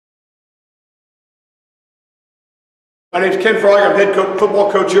My name is Ken Frauhiger. I'm head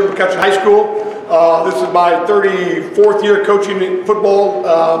football coach here at McCutcheon High School. This is my 34th year coaching football.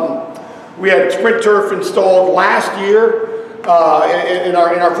 We had Sprinturf installed last year in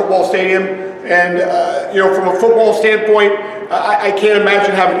our football stadium, and from a football standpoint, I can't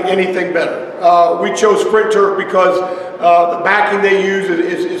imagine having anything better. We chose Sprinturf because the backing they use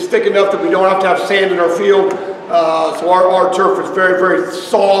is thick enough that we don't have to have sand in our field. So our turf is very, very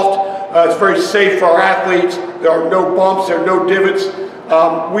soft. It's very safe for our athletes. There are no bumps, there are no divots.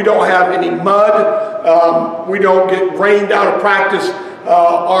 We don't have any mud. We don't get rained out of practice.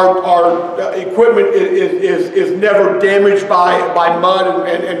 Our equipment is never damaged by mud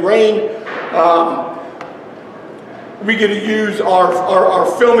and rain. We get to use our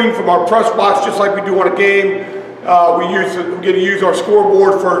filming from our press box just like we do on a game. We get to use our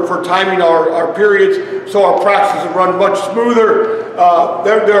scoreboard for timing our periods, so our practices run much smoother.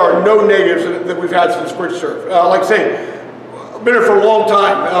 There are no negatives that we've had since Sprinturf. Like I say, I've been here for a long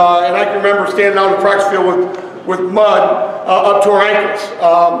time, and I can remember standing out on the practice field with mud up to our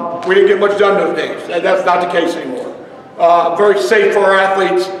ankles. We didn't get much done those days. That's not the case anymore. Very safe for our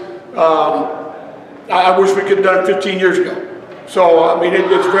athletes. I wish we could have done it 15 years ago. So, I mean,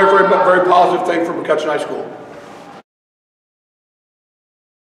 it's a very, very positive thing for McCutcheon High School.